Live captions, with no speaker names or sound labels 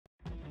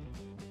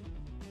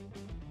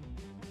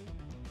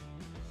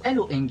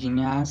Hello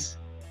engineers,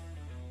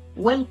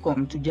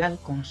 welcome to JAL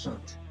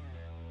Consult.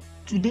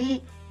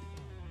 Today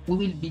we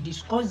will be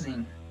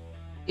discussing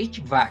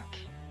Hvac.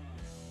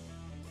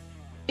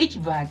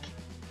 Hvac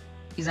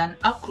is an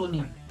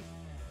acronym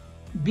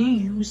being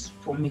used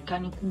for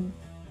mechanical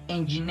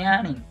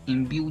engineering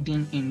in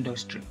building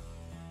industry.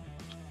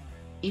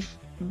 It's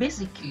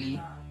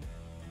basically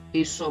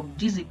a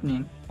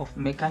subdiscipline of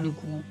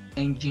mechanical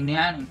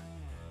engineering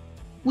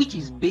which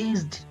is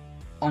based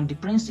on the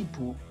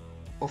principle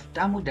of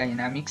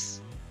thermodynamics,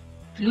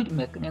 fluid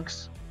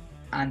mechanics,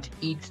 and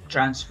heat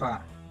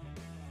transfer,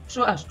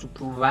 so as to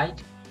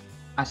provide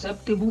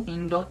acceptable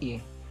indoor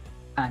air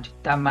and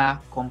thermal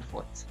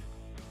comfort.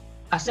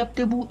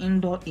 Acceptable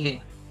indoor air,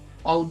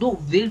 although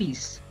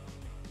varies,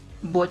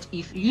 but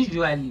is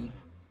usually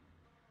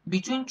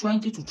between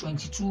 20 to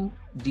 22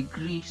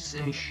 degrees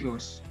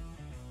Celsius,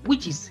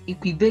 which is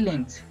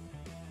equivalent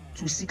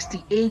to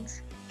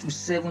 68 to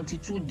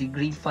 72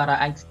 degree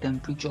Fahrenheit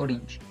temperature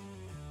range.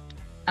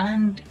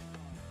 And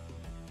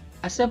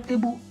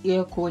acceptable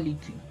air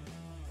quality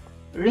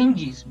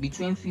ranges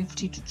between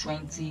 50 to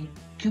 20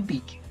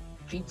 cubic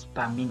feet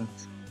per minute.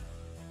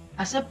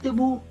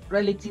 Acceptable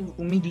relative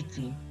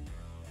humidity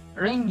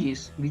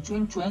ranges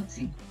between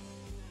 20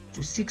 to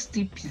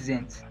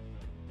 60%.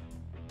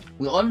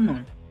 We all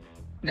know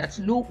that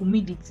low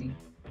humidity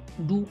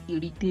do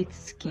irritate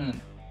skin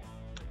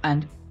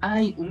and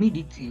high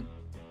humidity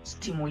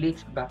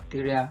stimulate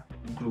bacterial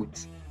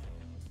growth.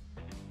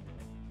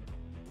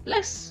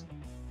 Let's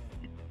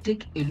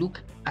take a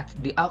look at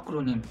the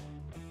acronym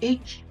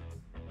H.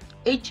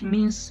 H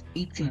means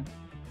heating,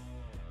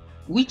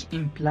 which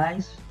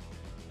implies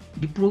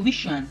the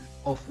provision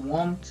of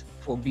warmth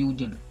for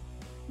building.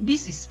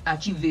 This is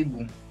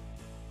achievable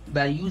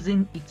by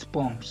using heat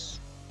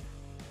pumps,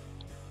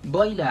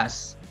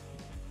 boilers,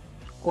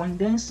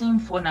 condensing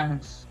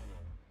furnaces,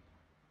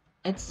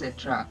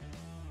 etc.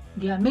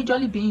 They are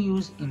majorly being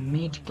used in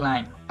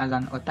mid-climb as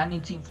an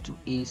alternative to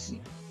AC.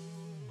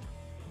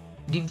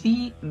 The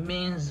V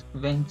means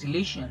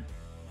ventilation,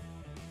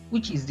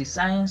 which is the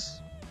science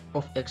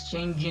of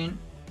exchanging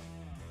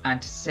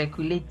and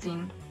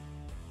circulating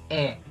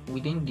air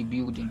within the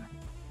building.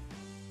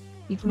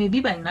 It may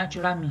be by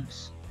natural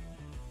means,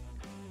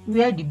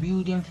 where the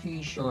building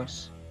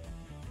features,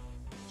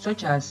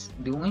 such as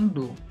the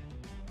window,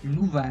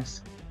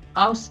 louvers,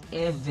 house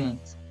air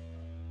vents,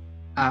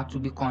 are to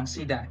be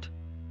considered,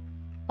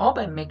 or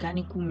by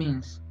mechanical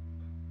means,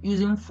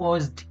 using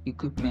forced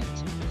equipment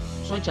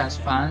such as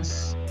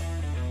fans,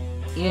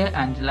 air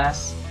and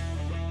glass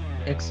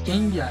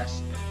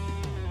exchangers,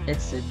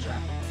 etc.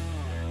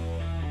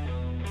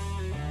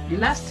 The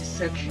last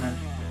section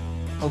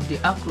of the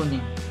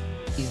acronym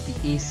is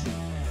the AC.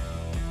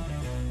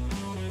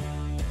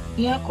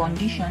 Air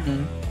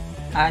conditioning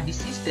are the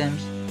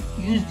systems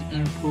used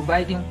in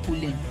providing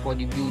cooling for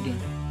the building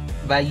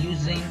by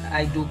using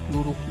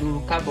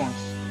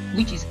hydrofluorocarbons,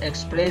 which is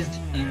expressed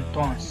in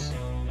tons,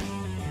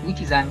 which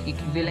is an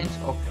equivalent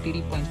of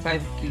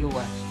 3.5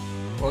 kilowatts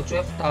or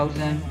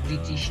 12,000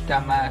 British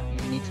thermal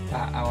units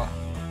per hour.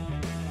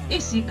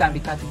 AC can be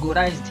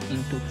categorized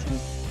into two: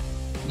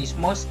 the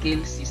small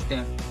scale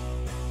system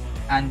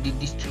and the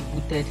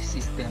distributed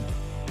system.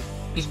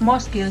 The small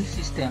scale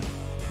system,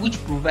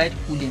 which provide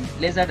cooling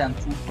lesser than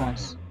 2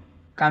 tons,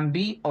 can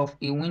be of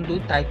a window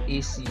type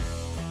AC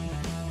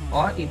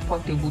or a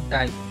portable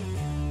type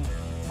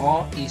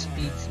or a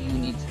split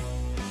unit.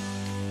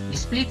 The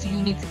split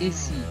unit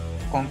AC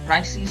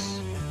comprises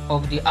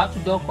of the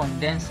outdoor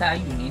condenser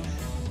unit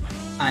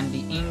and the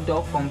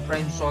indoor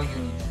compressor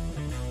unit.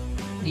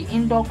 The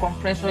indoor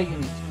compressor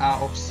units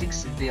are of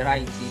 6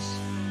 varieties.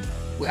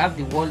 We have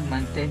the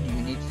wall-mounted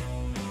unit,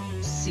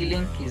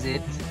 ceiling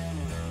cassette,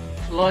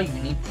 floor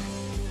unit,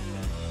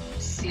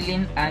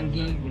 ceiling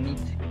hanging unit,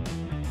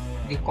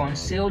 the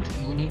concealed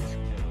unit,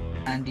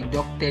 and the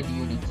ducted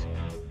unit.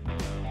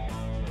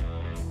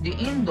 The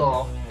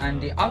indoor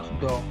and the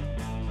outdoor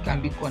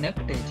can be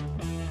connected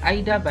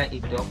either by a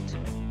duct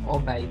or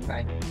by a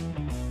pipe.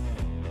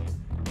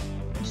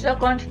 The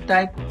second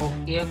type of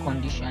air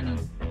conditioning,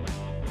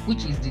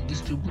 which is the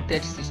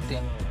distributed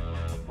system,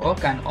 or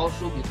can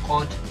also be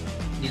called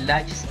the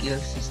large-scale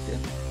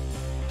system,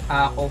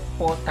 are of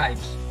 4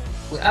 types.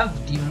 We have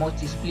the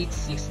multi-split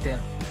system,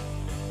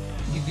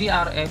 the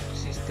VRF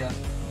system,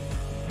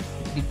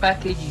 the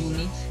package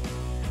unit,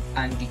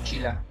 and the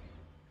chiller.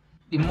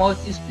 The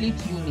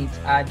multi-split units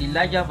are the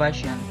larger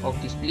version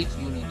of the split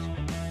unit,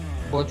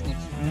 but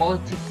with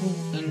multiple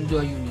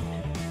indoor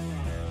units,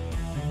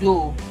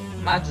 though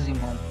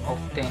maximum of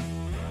 10.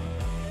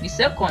 The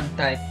second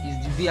type is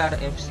the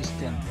VRF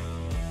system,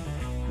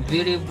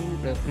 variable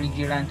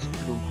refrigerant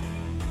flow.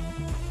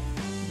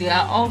 They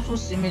are also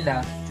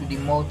similar to the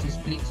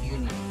multi-split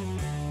unit,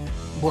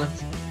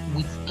 but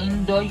with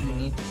indoor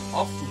unit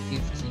up to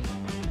 50.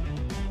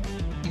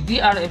 The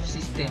VRF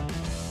system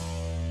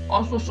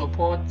also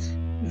supports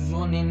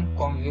zoning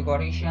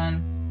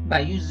configuration by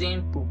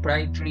using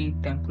proprietary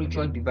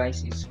temperature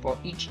devices for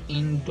each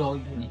indoor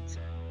unit.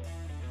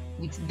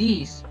 With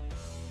this,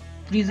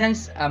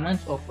 precise amount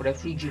of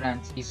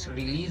refrigerant is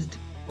released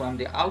from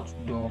the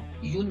outdoor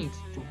unit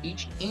to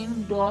each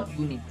indoor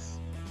unit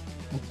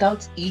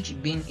without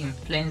each being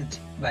influenced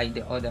by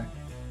the other.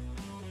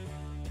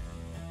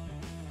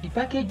 The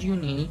package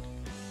units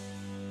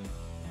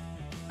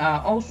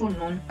are also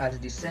known as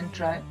the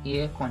central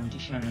air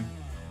conditioning.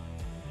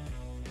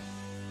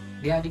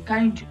 They are the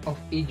kind of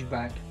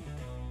HVAC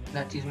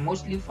that is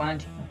mostly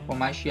found in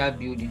commercial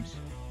buildings.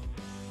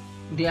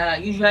 They are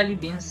usually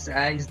being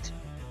sized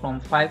from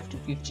 5 to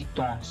 50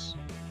 tons,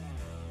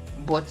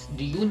 but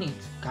the unit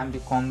can be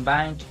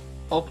combined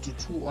up to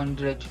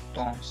 200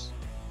 tons.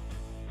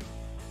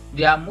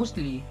 They are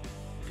mostly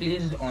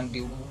placed on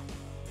the roof,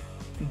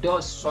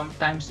 thus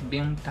sometimes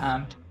being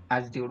termed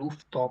as the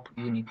rooftop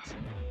unit.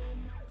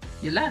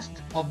 The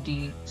last of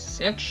the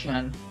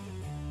section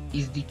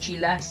is the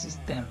chiller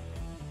system.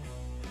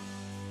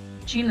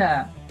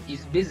 Chiller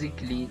is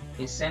basically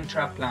a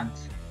central plant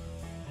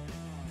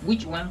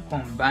which, when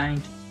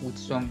combined with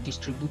some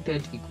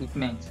distributed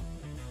equipment,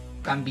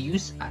 can be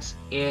used as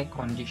air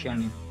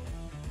conditioning.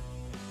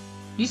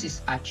 This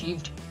is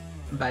achieved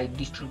by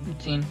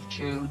distributing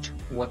chilled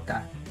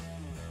water.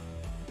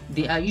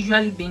 They are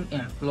usually being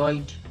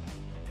employed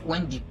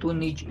when the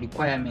tonnage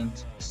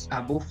requirement is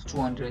above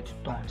 200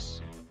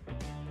 tons.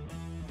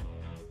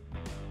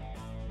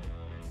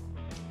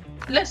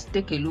 Let's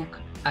take a look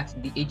at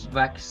the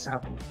HVAC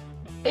circle.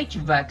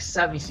 HVAC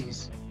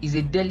services is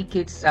a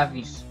delicate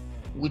service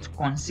with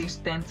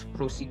consistent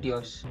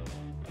procedures.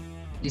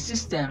 The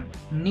system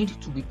needs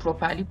to be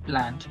properly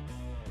planned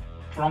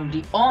from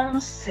the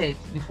onset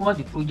before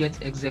the project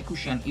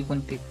execution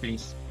even takes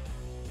place.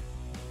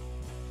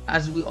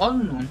 As we all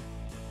know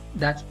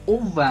that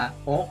over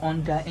or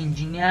under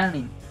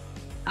engineering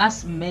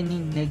has many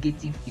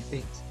negative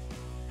effects.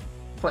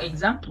 For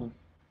example,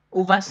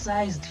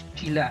 oversized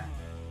chiller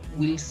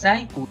will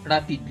cycle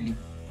rapidly.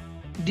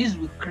 This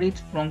will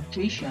create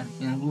fluctuation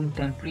in room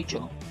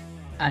temperature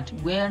and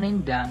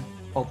wearing down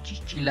of the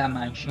chiller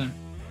machine.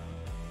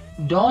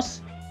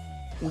 Thus,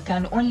 we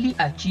can only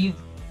achieve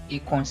a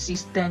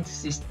consistent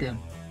system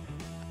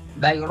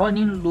by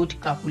running load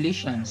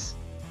calculations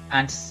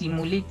and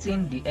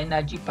simulating the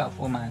energy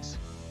performance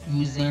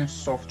using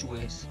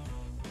softwares.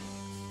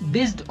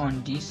 Based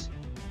on this,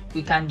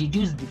 we can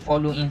deduce the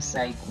following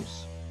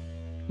cycles.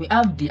 We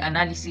have the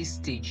analysis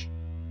stage,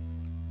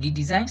 the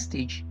design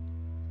stage,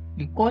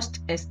 the cost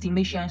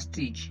estimation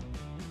stage,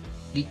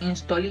 the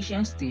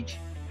installation stage,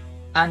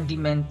 and the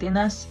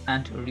maintenance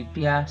and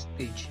repair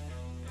stage.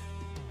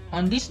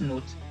 On this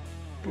note,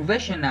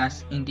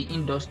 professionals in the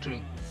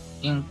industry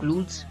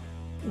includes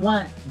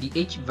 1. The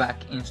Hvac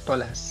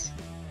installers.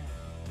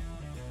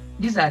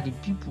 These are the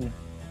people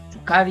to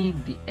carry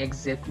the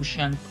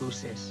execution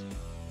process.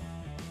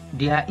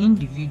 They are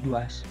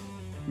individuals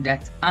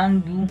that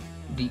handle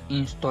the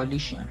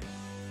installation.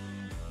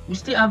 We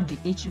still have the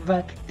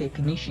Hvac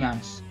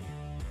technicians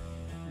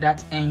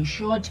that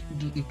ensured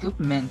the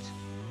equipment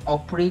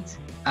operates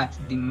at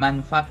the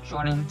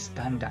manufacturing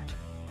standard.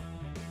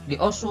 They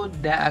also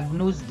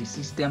diagnose the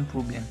system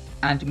problem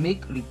and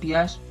make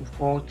repairs to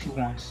faulty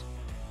ones.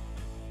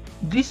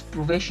 These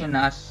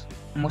professionals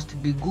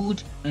must be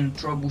good in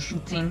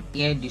troubleshooting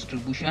air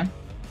distribution,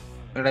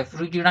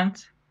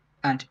 refrigerant,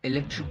 and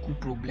electrical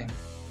problems.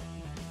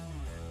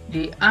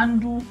 They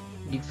handle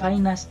the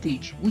final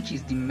stage, which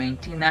is the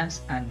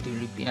maintenance and the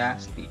repair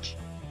stage.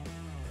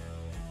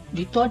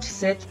 The third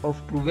set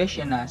of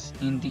professionals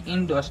in the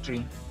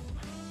industry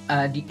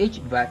are the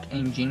Hvac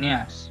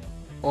engineers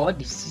or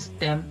the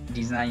system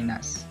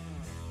designers.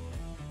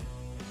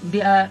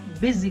 They are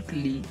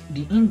basically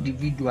the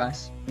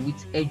individuals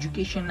with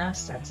educational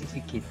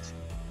certificates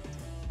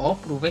or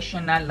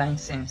professional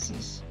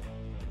licenses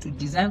to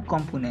design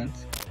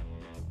components.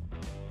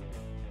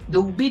 They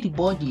will be the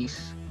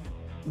bodies.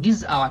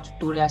 This our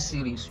tutorial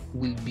series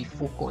will be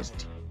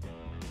focused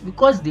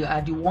because they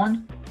are the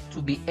one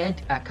to be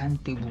held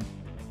accountable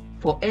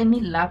for any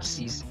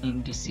lapses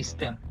in the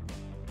system.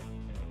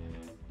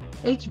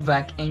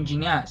 Hvac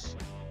engineers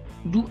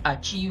do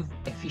achieve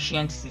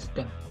efficient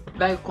system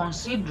by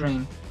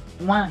considering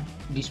 1.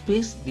 The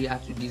space they are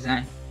to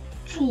design,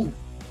 2.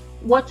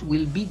 What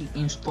will be the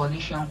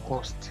installation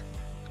cost,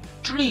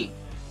 3.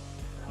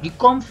 The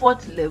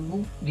comfort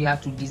level they are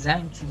to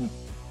design to.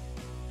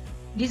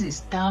 This is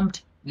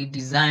termed the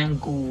design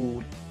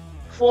goal.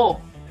 4.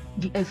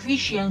 The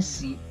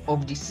efficiency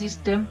of the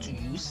system to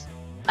use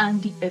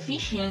and the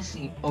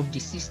efficiency of the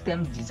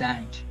system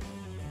designed.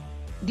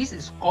 This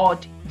is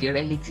called the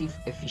relative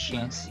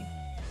efficiency.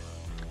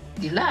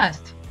 The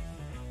last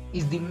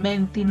is the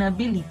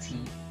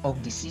maintainability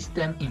of the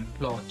system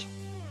employed.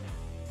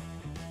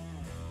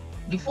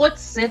 The fourth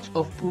set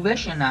of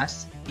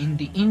professionals in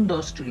the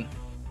industry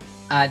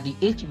are the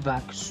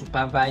Hvac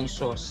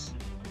supervisors.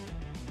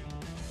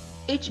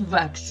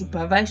 Hvac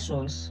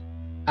supervisors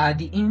are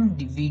the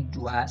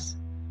individuals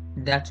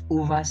that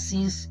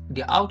oversees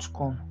the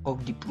outcome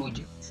of the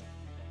project.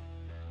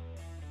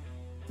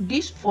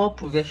 These 4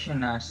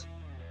 professionals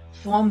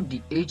form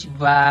the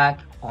Hvac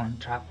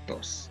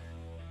contractors.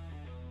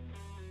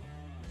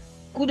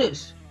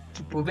 Kudos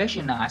to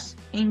professionals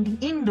in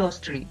the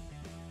industry.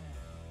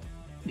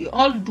 They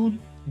all do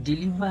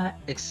deliver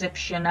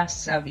exceptional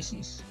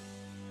services.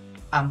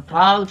 I'm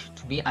proud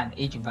to be an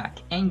HVAC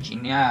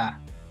engineer.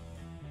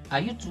 Are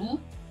you too?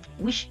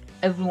 Wish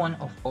every one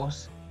of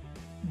us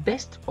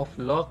best of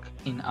luck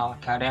in our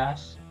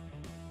careers.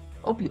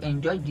 Hope you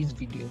enjoyed this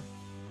video.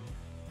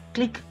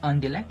 Click on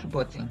the like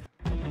button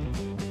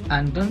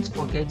and don't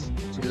forget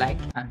to like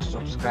and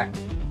subscribe.